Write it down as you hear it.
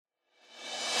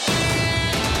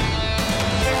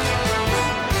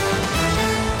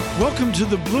Welcome to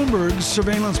the Bloomberg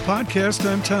Surveillance Podcast.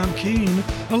 I'm Tom Keene,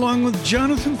 along with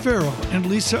Jonathan Farrell and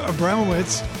Lisa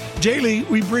Abramowitz. Daily,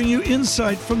 we bring you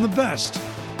insight from the best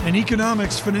in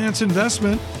economics, finance,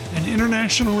 investment, and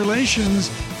international relations.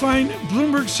 Find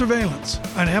Bloomberg Surveillance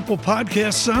on Apple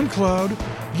Podcasts, SoundCloud,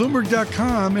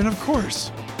 Bloomberg.com, and of course,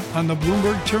 on the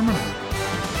Bloomberg Terminal.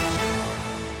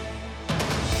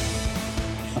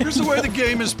 Here's the way the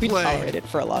game is played. We tolerated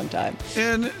for a long time.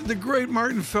 And the great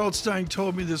Martin Feldstein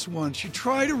told me this once. You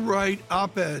try to write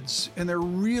op-eds, and they're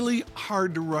really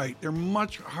hard to write. They're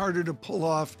much harder to pull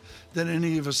off than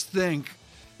any of us think.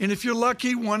 And if you're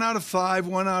lucky, 1 out of 5,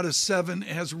 1 out of 7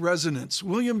 has resonance.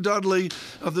 William Dudley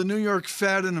of the New York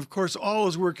Fed, and of course all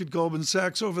his work at Goldman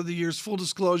Sachs over the years. Full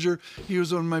disclosure, he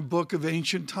was on my book of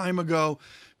Ancient Time Ago.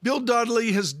 Bill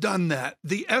Dudley has done that.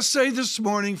 The essay this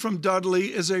morning from Dudley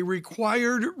is a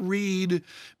required read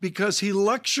because he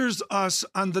lectures us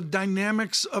on the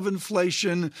dynamics of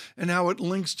inflation and how it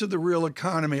links to the real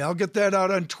economy. I'll get that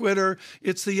out on Twitter.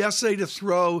 It's the essay to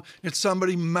throw. It's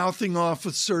somebody mouthing off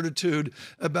with certitude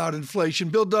about inflation.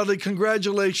 Bill Dudley,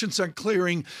 congratulations on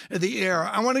clearing the air.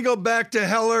 I want to go back to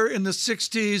Heller in the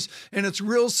 60s, and it's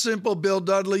real simple, Bill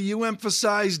Dudley. You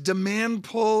emphasize demand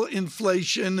pull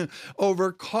inflation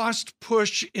over cost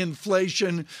push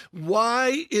inflation.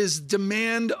 Why is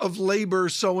demand of labor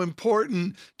so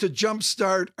important to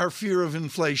jumpstart our fear of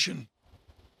inflation?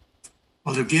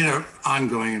 Well, to get an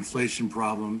ongoing inflation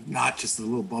problem, not just the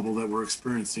little bubble that we're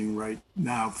experiencing right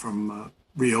now from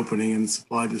reopening and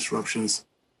supply disruptions,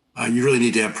 you really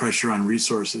need to have pressure on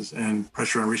resources, and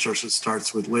pressure on resources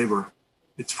starts with labor.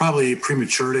 It's probably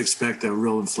premature to expect a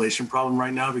real inflation problem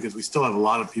right now because we still have a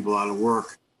lot of people out of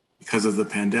work because of the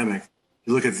pandemic.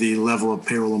 You look at the level of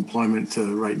payroll employment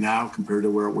right now compared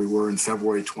to where we were in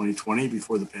February 2020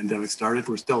 before the pandemic started,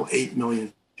 we're still 8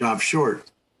 million jobs short.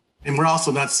 And we're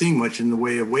also not seeing much in the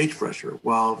way of wage pressure.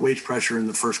 While wage pressure in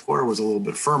the first quarter was a little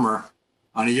bit firmer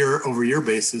on a year-over-year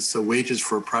basis, so wages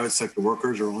for private sector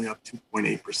workers are only up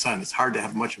 2.8%. It's hard to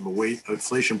have much of a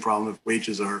inflation problem if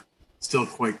wages are still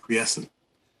quite quiescent.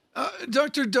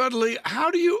 Dr. Dudley,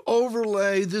 how do you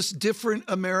overlay this different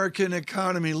American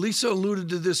economy? Lisa alluded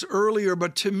to this earlier,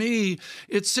 but to me,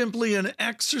 it's simply an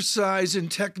exercise in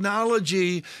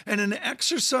technology and an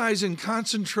exercise in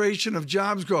concentration of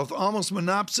jobs growth, almost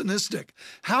monopsonistic.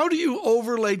 How do you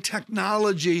overlay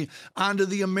technology onto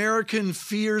the American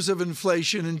fears of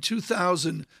inflation in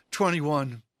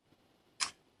 2021?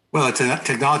 Well,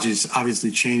 technology is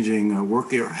obviously changing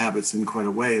work habits in quite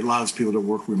a way. It allows people to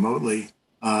work remotely.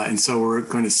 And so we're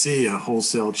going to see a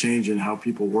wholesale change in how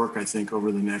people work, I think,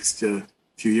 over the next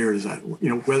few years.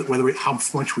 How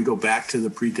much we go back to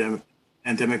the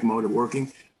pre-pandemic mode of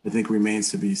working, I think remains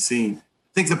to be seen.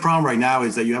 I think the problem right now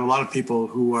is that you have a lot of people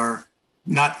who are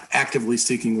not actively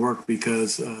seeking work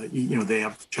because, they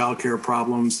have childcare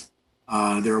problems.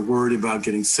 They're worried about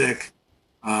getting sick,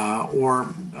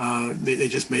 or they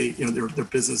just may, their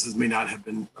businesses may not have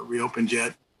been reopened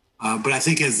yet. But I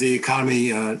think as the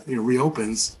economy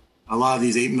reopens, a lot of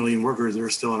these 8 million workers that are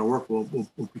still out of work will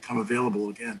become available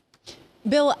again.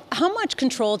 Bill, how much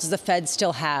control does the Fed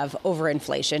still have over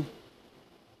inflation?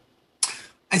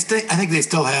 I think they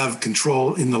still have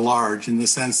control in the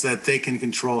sense that they can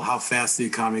control how fast the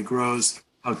economy grows,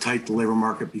 how tight the labor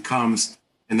market becomes,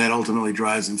 and that ultimately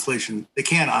drives inflation. They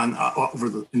can't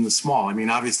in the small. I mean,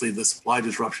 obviously the supply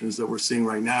disruptions that we're seeing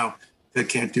right now, Fed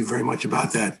can't do very much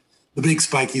about that. The big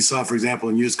spike you saw, for example,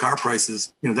 in used car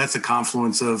prices, that's a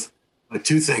confluence of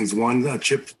two things. One,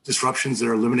 chip disruptions that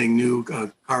are limiting new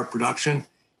car production,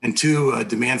 and two,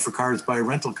 demand for cars by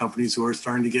rental companies who are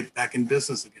starting to get back in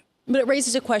business again. But it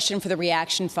raises a question for the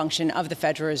reaction function of the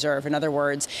Federal Reserve. In other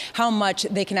words, how much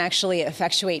they can actually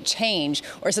effectuate change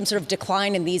or some sort of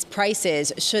decline in these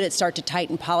prices should it start to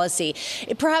tighten policy.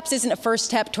 It perhaps isn't a first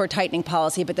step toward tightening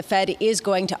policy, but the Fed is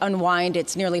going to unwind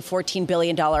its nearly $14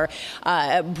 billion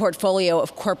portfolio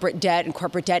of corporate debt and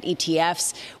corporate debt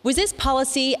ETFs. Was this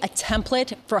policy a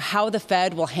template for how the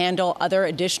Fed will handle other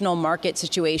additional market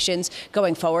situations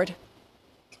going forward?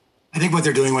 I think what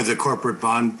they're doing with the corporate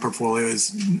bond portfolio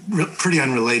is pretty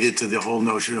unrelated to the whole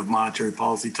notion of monetary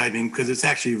policy tightening because it's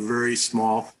actually a very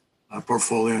small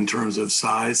portfolio in terms of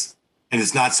size. And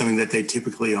it's not something that they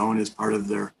typically own as part of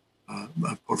their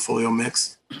portfolio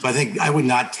mix. So I think I would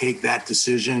not take that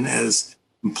decision as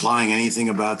implying anything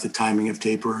about the timing of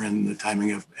taper and the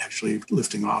timing of actually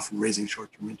lifting off and raising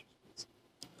short-term interest rates.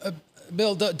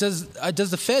 Bill, does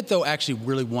the Fed, though, actually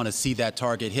really want to see that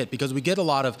target hit? Because we get a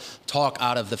lot of talk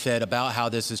out of the Fed about how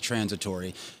this is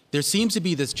transitory. There seems to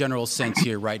be this general sense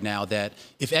here right now that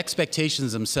if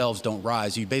expectations themselves don't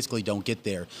rise, you basically don't get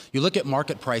there. You look at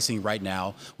market pricing right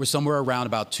now, we're somewhere around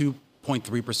about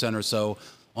 2.3% or so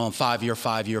on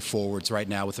five-year forwards right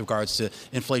now with regards to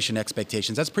inflation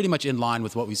expectations. That's pretty much in line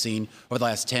with what we've seen over the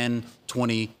last 10,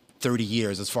 20, 30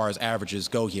 years as far as averages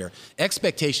go here.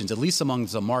 Expectations, at least among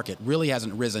the market, really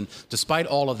hasn't risen despite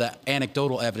all of the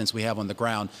anecdotal evidence we have on the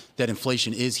ground that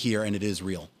inflation is here and it is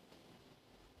real.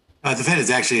 The Fed is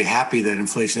actually happy that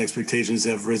inflation expectations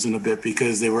have risen a bit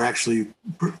because they were actually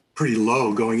pretty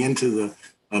low going into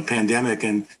the pandemic.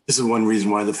 And this is one reason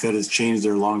why the Fed has changed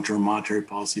their long-term monetary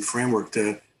policy framework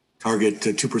to target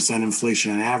 2%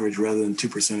 inflation on average rather than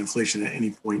 2% inflation at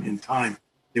any point in time.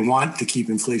 They want to keep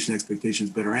inflation expectations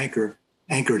better anchored.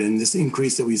 And this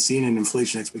increase that we've seen in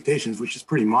inflation expectations, which is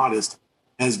pretty modest,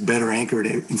 has better anchored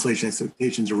inflation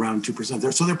expectations around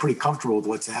 2%. So they're pretty comfortable with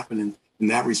what's happening in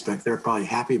that respect. They're probably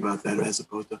happy about that as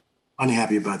opposed to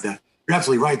unhappy about that. You're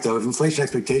absolutely right, though. If inflation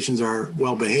expectations are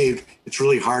well behaved, it's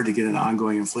really hard to get an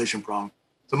ongoing inflation problem.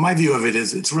 So my view of it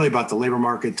is it's really about the labor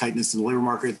market, tightness in the labor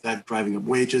market, that driving up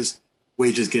wages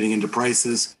getting into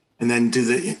prices, and then does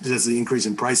the increase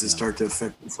in prices start to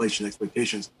affect inflation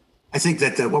expectations? I think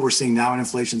that what we're seeing now in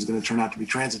inflation is going to turn out to be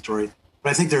transitory,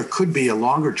 but I think there could be a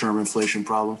longer-term inflation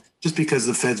problem just because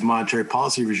the Fed's monetary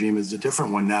policy regime is a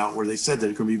different one now, where they said that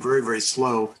it could be very, very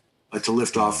slow to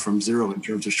lift off from zero in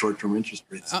terms of short-term interest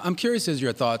rates. I'm curious as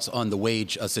your thoughts on the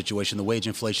wage situation, the wage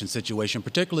inflation situation,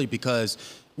 particularly because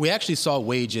we actually saw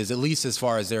wages, at least as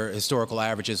far as their historical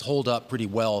averages, hold up pretty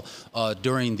well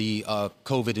during the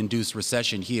COVID-induced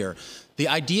recession here. The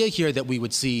idea here that we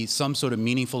would see some sort of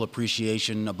meaningful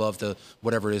appreciation above the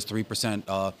whatever it is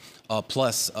 3%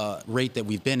 plus rate that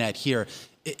we've been at here,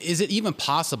 is it even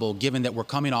possible, given that we're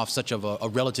coming off such of a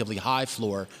relatively high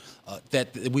floor,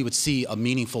 that we would see a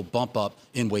meaningful bump up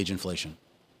in wage inflation?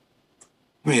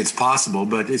 I mean, it's possible,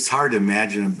 but it's hard to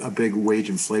imagine a big wage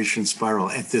inflation spiral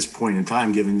at this point in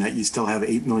time, given that you still have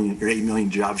 8 million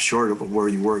jobs short of where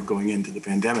you were going into the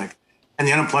pandemic. And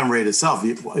the unemployment rate itself,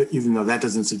 even though that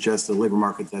doesn't suggest the labor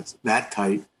market that's that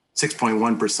tight,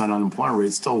 6.1% unemployment rate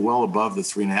is still well above the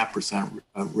 3.5%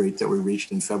 rate that we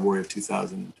reached in February of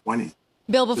 2020.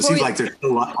 Bill, it seems like there's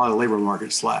still a lot of labor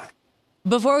market slack.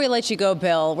 Before we let you go,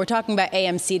 Bill, we're talking about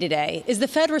AMC today. Is the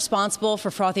Fed responsible for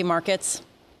frothy markets?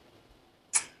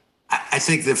 I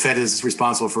think the Fed is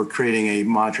responsible for creating a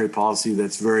monetary policy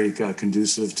that's very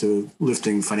conducive to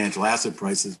lifting financial asset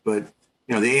prices. But,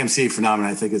 the AMC phenomenon,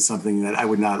 I think, is something that I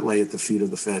would not lay at the feet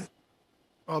of the Fed.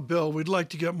 Bill, we'd like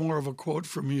to get more of a quote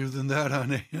from you than that on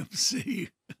AMC.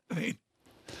 I mean,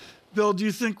 Bill, do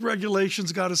you think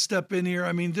regulation's got to step in here?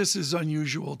 I mean, this is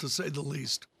unusual, to say the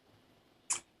least.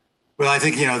 Well, I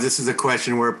think, this is a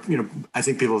question where, I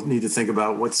think people need to think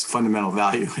about what's fundamental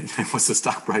value and what's the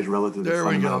stock price relative to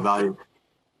fundamental value.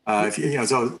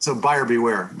 So buyer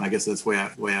beware. I guess that's the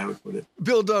way I would put it.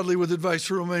 Bill Dudley with advice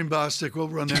for Romaine Bostic. We'll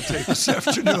run that tape this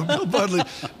afternoon. Bill Dudley,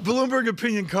 Bloomberg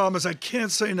Opinion columnist. I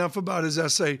can't say enough about his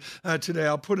essay today.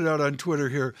 I'll put it out on Twitter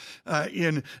here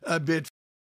in a bit.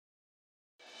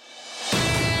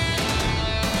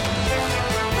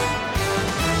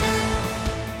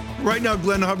 Right now,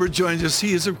 Glenn Hubbard joins us.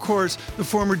 He is, of course, the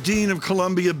former dean of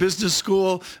Columbia Business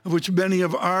School, of which many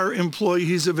of our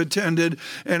employees have attended.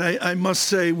 And I must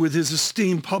say, with his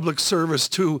esteemed public service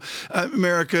to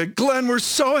America. Glenn, we're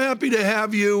so happy to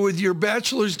have you with your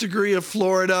bachelor's degree of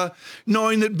Florida,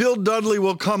 knowing that Bill Dudley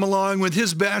will come along with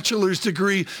his bachelor's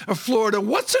degree of Florida.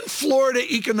 What's in Florida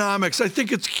economics? I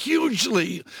think it's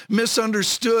hugely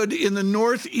misunderstood in the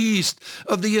Northeast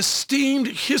of the esteemed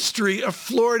history of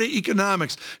Florida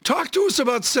economics. Talk to us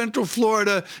about Central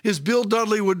Florida as Bill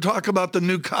Dudley would talk about the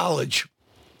new college.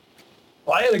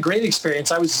 Well, I had a great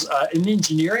experience. I was an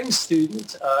engineering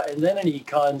student and then an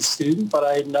econ student, but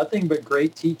I had nothing but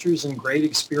great teachers and great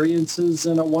experiences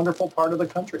in a wonderful part of the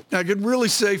country. I could really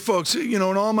say, folks, in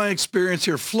all my experience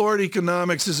here, Florida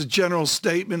economics as a general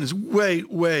statement is way,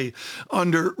 way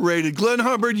underrated. Glenn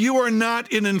Hubbard, you are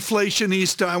not an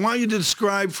inflationista. I want you to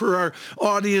describe for our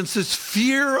audience this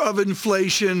fear of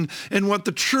inflation and what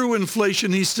the true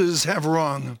inflationistas have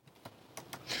wrong.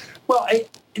 Well,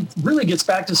 it really gets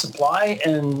back to supply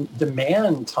and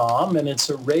demand, Tom, and it's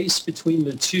a race between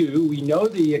the two. We know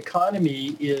the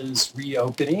economy is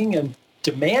reopening and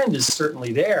demand is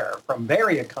certainly there from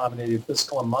very accommodative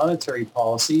fiscal and monetary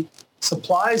policy.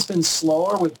 Supply has been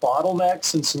slower with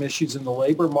bottlenecks and some issues in the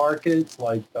labor market,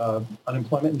 like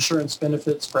unemployment insurance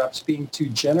benefits perhaps being too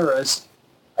generous.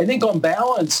 I think on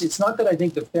balance, it's not that I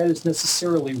think the Fed is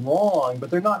necessarily wrong, but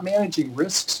they're not managing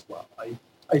risks well.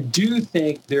 I do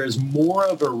think there's more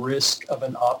of a risk of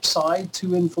an upside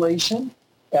to inflation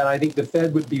And I think the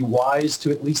Fed would be wise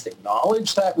to at least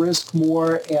acknowledge that risk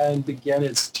more and begin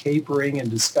its tapering and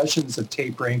discussions of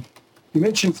tapering. You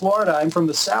mentioned Florida. I'm from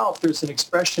the South. There's an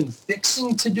expression,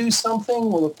 fixing to do something.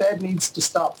 Well, the Fed needs to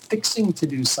stop fixing to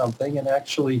do something and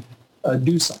actually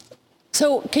do something.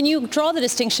 So can you draw the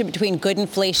distinction between good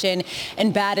inflation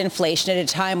and bad inflation at a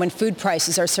time when food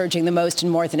prices are surging the most in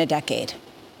more than a decade?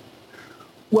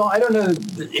 Well, I don't know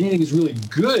that anything is really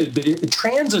good, but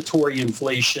transitory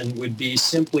inflation would be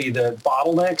simply that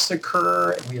bottlenecks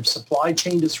occur and we have supply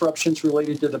chain disruptions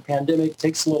related to the pandemic. It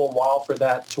takes a little while for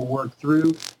that to work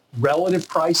through. Relative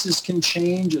prices can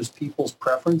change as people's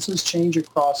preferences change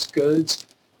across goods.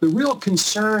 The real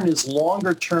concern is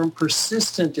longer-term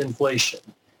persistent inflation.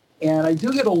 And I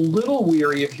do get a little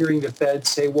weary of hearing the Fed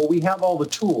say, well, we have all the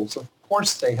tools. Of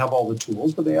course they have all the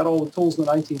tools, but they had all the tools in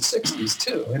the 1960s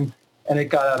too. And it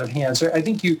got out of hand. So I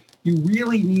think you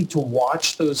really need to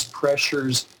watch those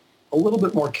pressures a little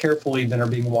bit more carefully than are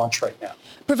being watched right now.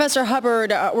 Professor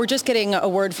Hubbard, we're just getting a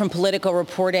word from Politico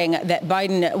reporting that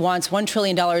Biden wants $1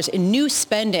 trillion in new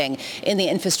spending in the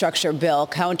infrastructure bill,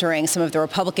 countering some of the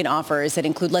Republican offers that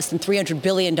include less than $300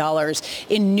 billion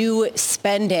in new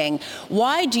spending.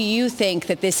 Why do you think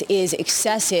that this is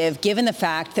excessive, given the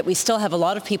fact that we still have a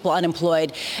lot of people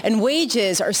unemployed and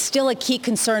wages are still a key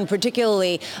concern,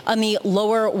 particularly on the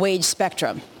lower wage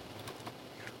spectrum?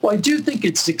 Well, I do think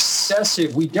it's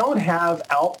excessive. We don't have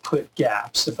output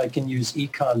gaps, if I can use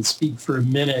econ speak for a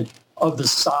minute, of the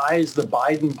size the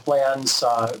Biden plans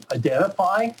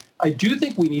identify. I do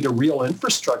think we need a real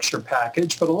infrastructure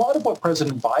package, but a lot of what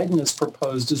President Biden has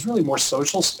proposed is really more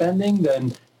social spending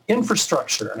than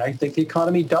infrastructure. And I think the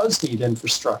economy does need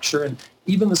infrastructure, and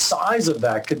even the size of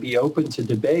that could be open to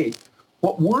debate.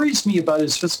 What worries me about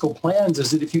his fiscal plans is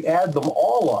that if you add them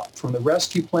all up, from the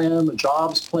rescue plan, the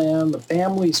jobs plan, the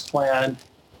families plan,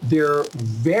 they're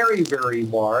very, very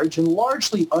large and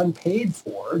largely unpaid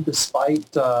for,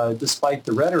 despite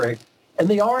the rhetoric. And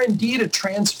they are indeed a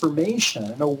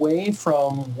transformation away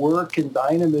from work and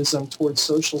dynamism towards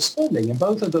social spending. And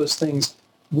both of those things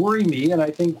worry me, and I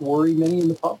think worry many in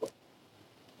the public.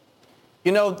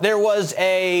 You know, there was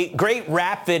a great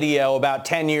rap video about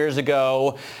 10 years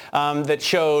ago that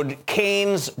showed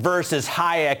Keynes versus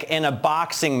Hayek in a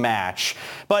boxing match.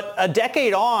 But a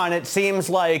decade on, it seems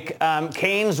like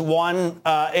Keynes won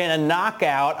in a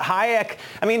knockout. Hayek,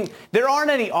 I mean, there aren't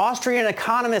any Austrian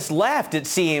economists left, it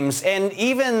seems. And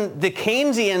even the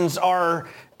Keynesians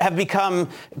have become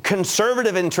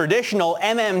conservative and traditional.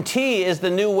 MMT is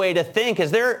the new way to think. Has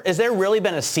there really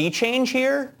been a sea change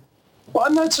here? Well,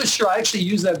 I'm not so sure. I actually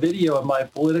used that video in my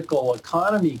political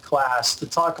economy class to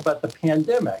talk about the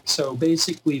pandemic. So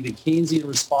basically, the Keynesian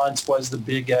response was the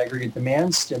big aggregate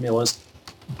demand stimulus.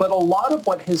 But a lot of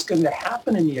what is going to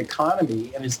happen in the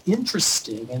economy and is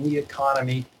interesting in the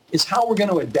economy is how we're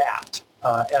going to adapt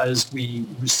as we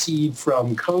recede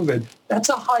from COVID. That's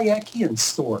a Hayekian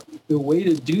story. The way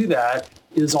to do that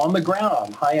is on the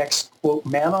ground. Hayek's, quote,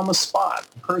 man on the spot,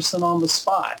 person on the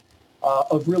spot.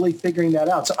 Of really figuring that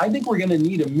out. So I think we're going to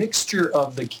need a mixture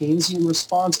of the Keynesian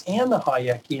response and the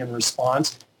Hayekian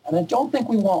response, and I don't think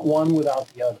we want one without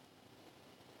the other.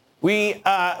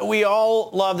 We all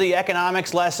love the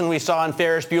economics lesson we saw in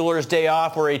Ferris Bueller's Day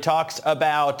Off, where he talks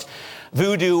about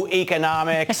voodoo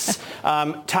economics,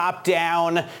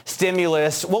 top-down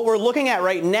stimulus. What we're looking at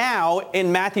right now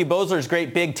in Matthew Boesler's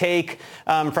great big take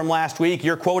from last week,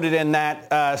 you're quoted in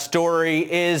that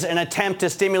story, is an attempt to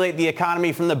stimulate the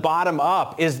economy from the bottom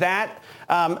up. Is that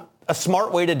a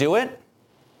smart way to do it?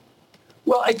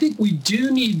 Well, I think we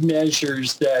do need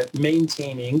measures that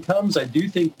maintain incomes. I do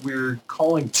think we're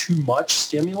calling too much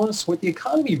stimulus. What the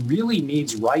economy really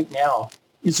needs right now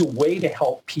is a way to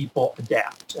help people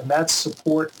adapt. And that's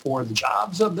support for the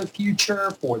jobs of the future,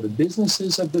 for the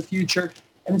businesses of the future.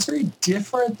 And it's very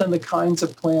different than the kinds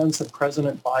of plans that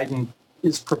President Biden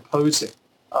is proposing.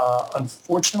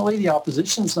 Unfortunately, the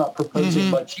opposition's not proposing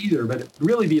much either, but it would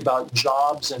really be about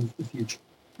jobs and the future.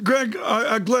 Greg,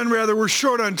 Glenn, we're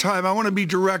short on time. I want to be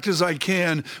direct as I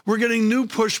can. We're getting new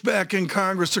pushback in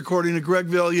Congress, according to Greg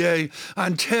Valliere,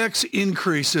 on tax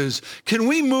increases. Can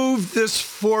we move this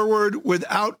forward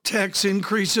without tax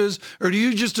increases, or do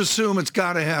you just assume it's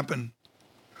got to happen?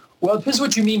 Well, it depends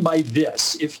what you mean by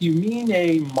this. If you mean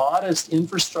a modest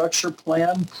infrastructure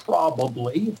plan,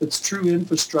 probably. If it's true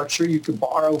infrastructure, you could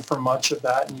borrow for much of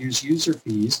that and use user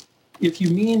fees. If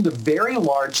you mean the very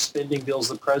large spending bills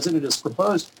the president has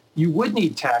proposed, you would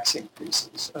need tax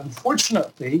increases.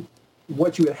 Unfortunately,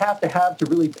 what you would have to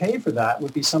really pay for that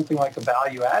would be something like a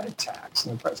value-added tax.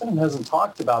 And the president hasn't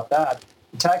talked about that.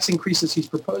 The tax increases he's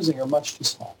proposing are much too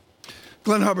small.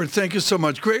 Glenn Hubbard, thank you so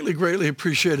much. Greatly, greatly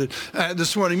appreciated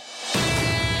this morning.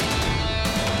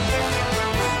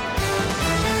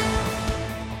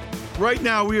 Right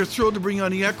now, we are thrilled to bring on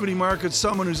the equity market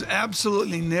someone who's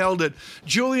absolutely nailed it.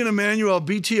 Julian Emanuel,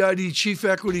 BTID Chief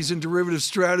Equities and Derivative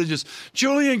Strategist.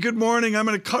 Julian, good morning. I'm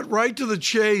going to cut right to the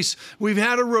chase. We've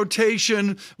had a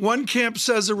rotation. One camp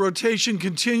says the rotation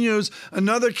continues.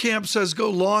 Another camp says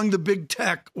go long the big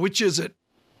tech. Which is it?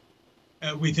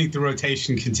 We think the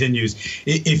rotation continues.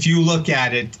 If you look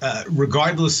at it,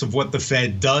 regardless of what the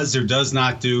Fed does or does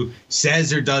not do,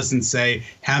 says or doesn't say,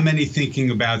 how many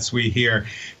thinking abouts we hear,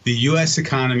 the U.S.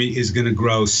 economy is going to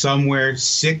grow somewhere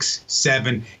 6,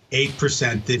 7,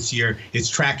 8% this year. It's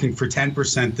tracking for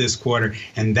 10% this quarter.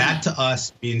 And that to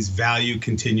us means value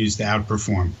continues to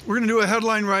outperform. We're going to do a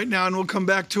headline right now, and we'll come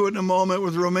back to it in a moment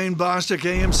with Romaine Bostick,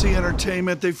 AMC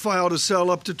Entertainment. They filed to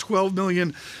sell up to 12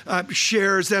 million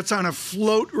shares. That's on a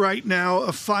float right now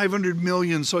of 500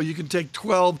 million. So you can take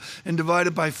 12 and divide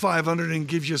it by 500 and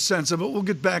gives you a sense of it. We'll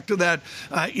get back to that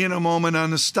in a moment on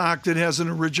the stock that has an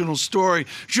original story.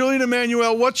 Julian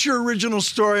Emanuel, what's your original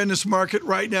story in this market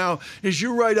right now? As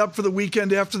you write up for the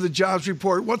weekend after the jobs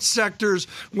report, what sectors,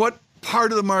 what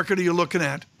part of the market are you looking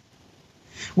at?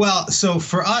 Well, so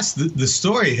for us, the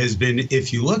story has been,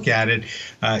 if you look at it,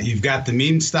 you've got the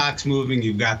meme stocks moving,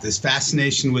 you've got this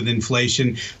fascination with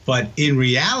inflation, but in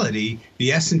reality,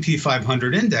 the S&P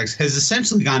 500 index has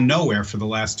essentially gone nowhere for the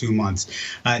last 2 months.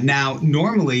 Now,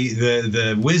 normally,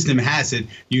 the wisdom has it,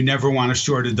 you never want to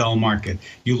short a dull market.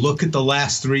 You look at the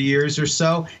last 3 years or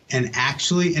so, and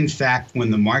actually, in fact, when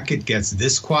the market gets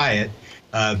this quiet,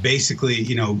 basically,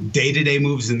 day-to-day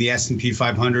moves in the S&P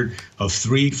 500 of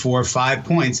 3, 4, 5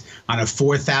 points on a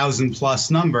 4,000 plus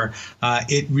number,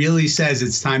 it really says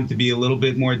it's time to be a little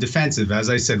bit more defensive. As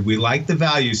I said, we like the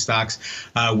value stocks.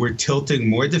 We're tilting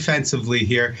more defensively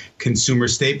here. Consumer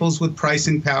staples with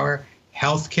pricing power,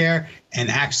 healthcare, and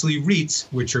actually REITs,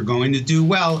 which are going to do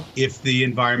well if the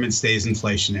environment stays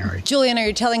inflationary. Julian, are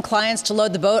you telling clients to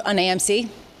load the boat on AMC?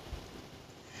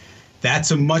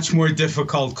 That's a much more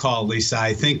difficult call, Lisa.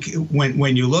 I think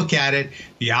when you look at it,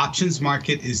 the options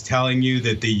market is telling you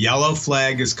that the yellow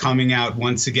flag is coming out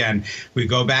once again. We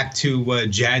go back to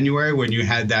January when you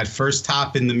had that first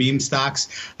top in the meme stocks.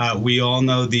 We all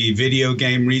know the video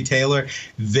game retailer,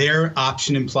 their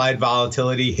option implied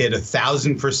volatility hit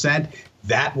 1,000%.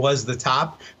 That was the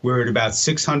top. We're at about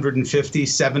 650,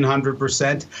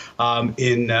 700%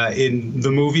 in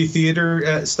the movie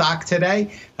theater stock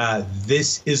today.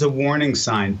 This is a warning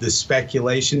sign. The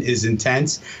speculation is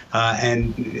intense.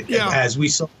 As we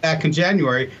saw back in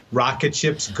January, rocket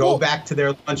ships go back to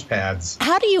their launch pads.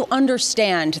 How do you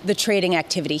understand the trading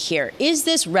activity here? Is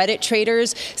this Reddit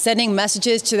traders sending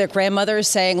messages to their grandmothers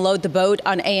saying load the boat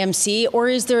on AMC? Or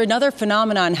is there another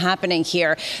phenomenon happening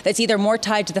here that's either more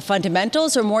tied to the fundamentals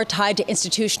or more tied to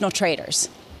institutional traders?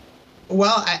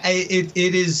 Well, it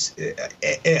is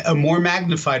a more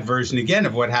magnified version, again,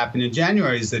 of what happened in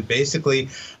January, is that basically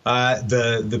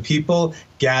the people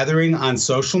gathering on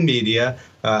social media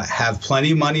have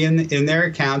plenty of money in their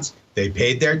accounts. They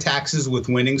paid their taxes with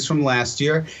winnings from last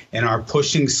year and are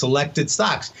pushing selected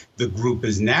stocks. The group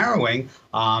is narrowing,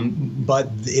 but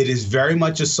it is very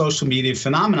much a social media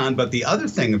phenomenon. But the other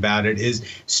thing about it is,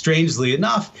 strangely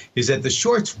enough, is that the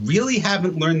shorts really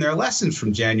haven't learned their lessons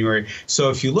from January. So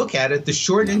if you look at it, the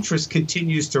short interest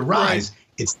continues to rise. Right.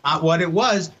 It's not what it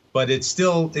was, but it's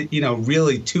still,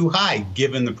 really too high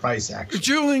given the price action.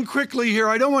 Julian, quickly here,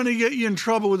 I don't want to get you in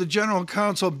trouble with the general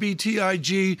counsel,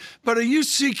 BTIG, but are you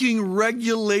seeking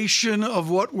regulation of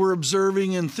what we're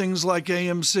observing in things like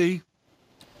AMC?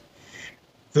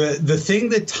 The thing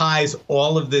that ties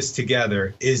all of this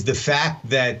together is the fact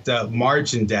that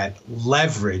margin debt,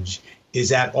 leverage,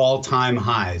 is at all-time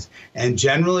highs. And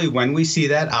generally, when we see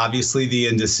that, obviously the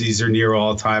indices are near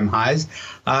all-time highs.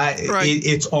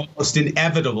 It's almost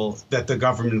inevitable that the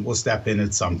government will step in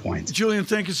at some point. Julian,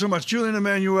 thank you so much. Julian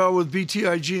Emanuel with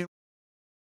BTIG.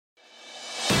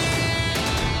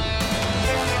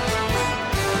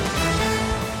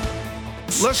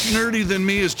 Less nerdy than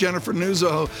me is Jennifer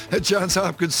Nuzzo at Johns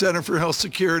Hopkins Center for Health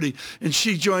Security, and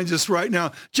she joins us right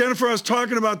now. Jennifer, I was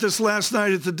talking about this last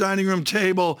night at the dining room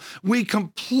table. We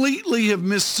completely have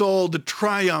missold the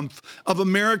triumph of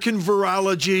American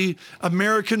virology,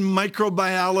 American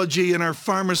microbiology, and our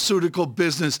pharmaceutical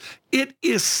business. It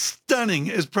is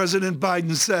stunning, as President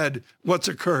Biden said, what's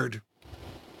occurred.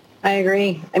 I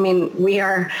agree. I mean, we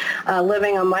are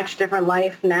living a much different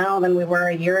life now than we were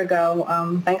a year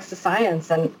ago, thanks to science,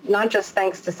 and not just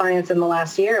thanks to science in the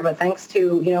last year, but thanks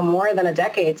to, more than a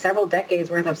decade, several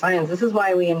decades worth of science. This is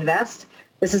why we invest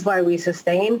This is why we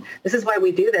sustain. This is why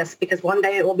we do this, because one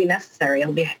day it will be necessary.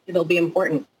 It'll be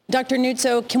important. Dr.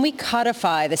 Nuzzo, can we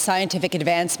codify the scientific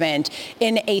advancement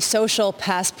in a social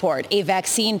passport, a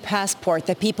vaccine passport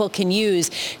that people can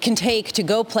use, can take to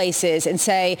go places and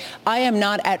say, I am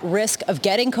not at risk of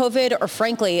getting COVID or,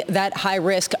 frankly, that high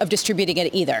risk of distributing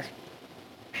it either?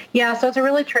 Yeah, so it's a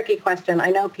really tricky question. I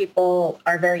know people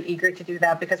are very eager to do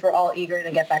that because we're all eager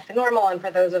to get back to normal. And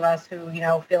for those of us who,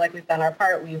 feel like we've done our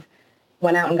part, we've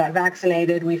went out and got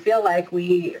vaccinated, we feel like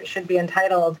we should be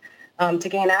entitled to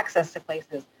gain access to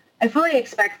places. I fully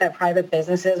expect that private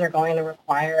businesses are going to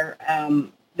require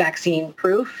vaccine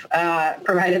proof,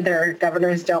 provided their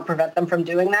governors don't prevent them from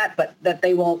doing that, but that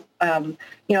they will,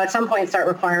 at some point start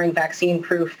requiring vaccine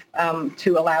proof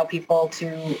to allow people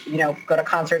to, go to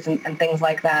concerts and things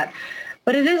like that.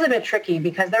 But it is a bit tricky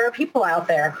because there are people out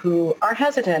there who are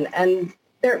hesitant, and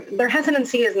their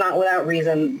hesitancy is not without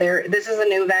reason. This is a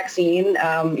new vaccine.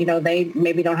 They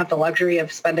maybe don't have the luxury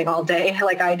of spending all day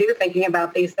like I do thinking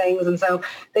about these things. And so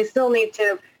they still need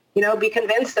to, be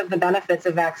convinced of the benefits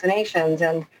of vaccinations.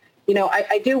 And,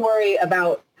 I do worry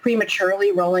about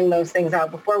prematurely rolling those things out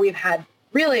before we've had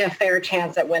really a fair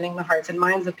chance at winning the hearts and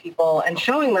minds of people and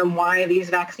showing them why these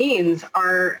vaccines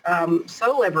are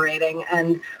so liberating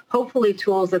and hopefully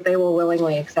tools that they will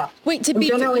willingly accept. I'm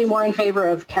generally more in favor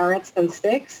of carrots than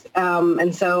sticks.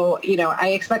 And so, I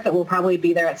expect that we'll probably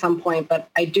be there at some point, but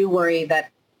I do worry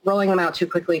that rolling them out too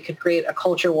quickly could create a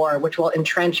culture war, which will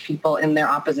entrench people in their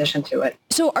opposition to it.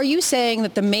 So are you saying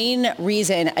that the main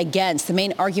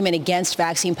argument against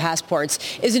vaccine passports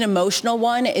is an emotional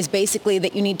one, is basically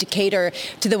that you need to cater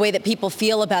to the way that people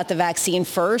feel about the vaccine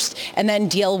first and then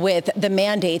deal with the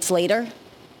mandates later?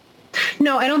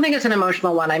 No, I don't think it's an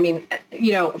emotional one. I mean,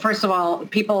 first of all,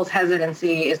 people's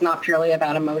hesitancy is not purely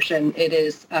about emotion. It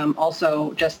is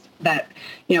also just that,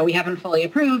 we haven't fully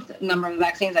approved a number of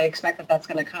vaccines. I expect that that's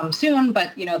going to come soon,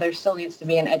 but, there still needs to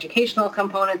be an educational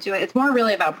component to it. It's more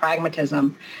really about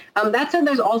pragmatism. That said,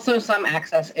 there's also some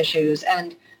access issues.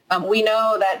 And we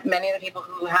know that many of the people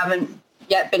who haven't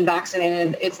yet been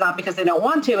vaccinated, it's not because they don't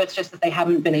want to, it's just that they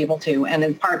haven't been able to. And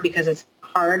in part because it's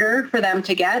harder for them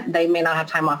to get. They may not have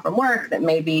time off from work. That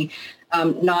may be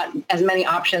not as many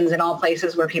options in all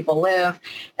places where people live.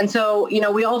 And so,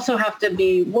 we also have to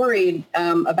be worried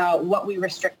about what we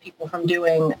restrict people from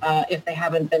doing if they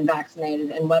haven't been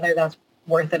vaccinated and whether that's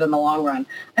worth it in the long run.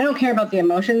 I don't care about the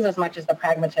emotions as much as the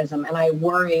pragmatism. And I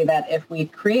worry that if we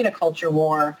create a culture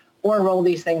war or roll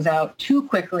these things out too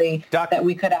quickly, that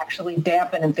we could actually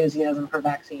dampen enthusiasm for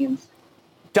vaccines.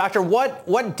 Doctor,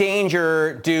 what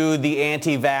danger do the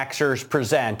anti-vaxxers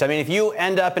present? I mean, if you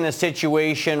end up in a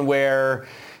situation where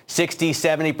 60,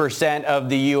 70% of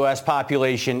the U.S.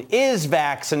 population is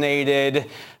vaccinated,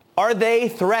 are they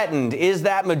threatened? Is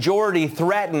that majority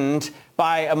threatened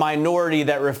by a minority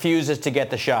that refuses to get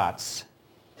the shots?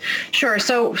 Sure.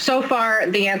 So far,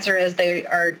 the answer is they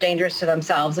are dangerous to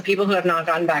themselves. The people who have not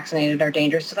gotten vaccinated are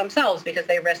dangerous to themselves because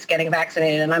they risk getting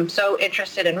vaccinated. And I'm so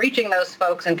interested in reaching those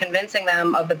folks and convincing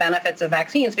them of the benefits of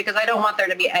vaccines because I don't want there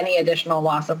to be any additional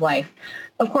loss of life.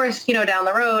 Of course, down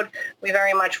the road, we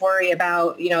very much worry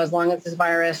about, as long as this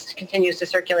virus continues to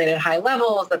circulate at high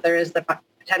levels, that there is the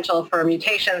potential for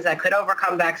mutations that could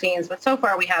overcome vaccines. But so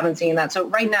far, we haven't seen that. So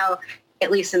right now,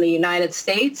 at least in the United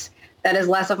States, that is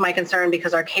less of my concern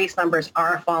because our case numbers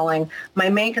are falling. My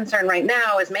main concern right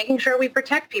now is making sure we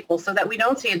protect people so that we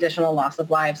don't see additional loss of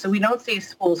lives, so we don't see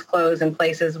schools close in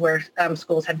places where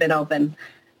schools had been open.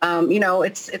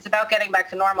 It's about getting back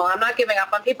to normal. I'm not giving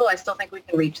up on people. I still think we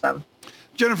can reach them.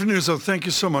 Jennifer Nuzzo, thank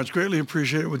you so much. Greatly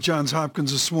appreciate it with Johns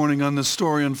Hopkins this morning on this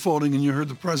story unfolding, and you heard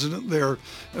the president there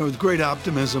with great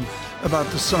optimism about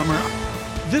the summer.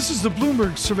 This is the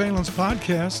Bloomberg Surveillance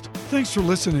Podcast. Thanks for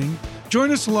listening. Join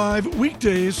us live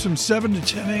weekdays from 7 to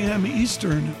 10 a.m.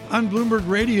 Eastern on Bloomberg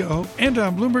Radio and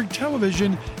on Bloomberg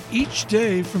Television each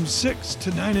day from 6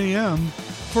 to 9 a.m.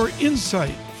 for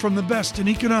insight from the best in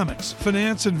economics,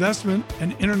 finance, investment,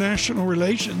 and international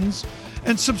relations.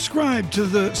 And subscribe to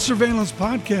the Surveillance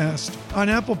Podcast on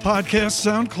Apple Podcasts,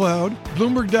 SoundCloud,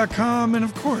 Bloomberg.com, and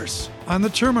of course, on the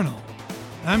terminal.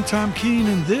 I'm Tom Keene,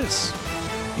 and this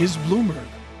is Bloomberg.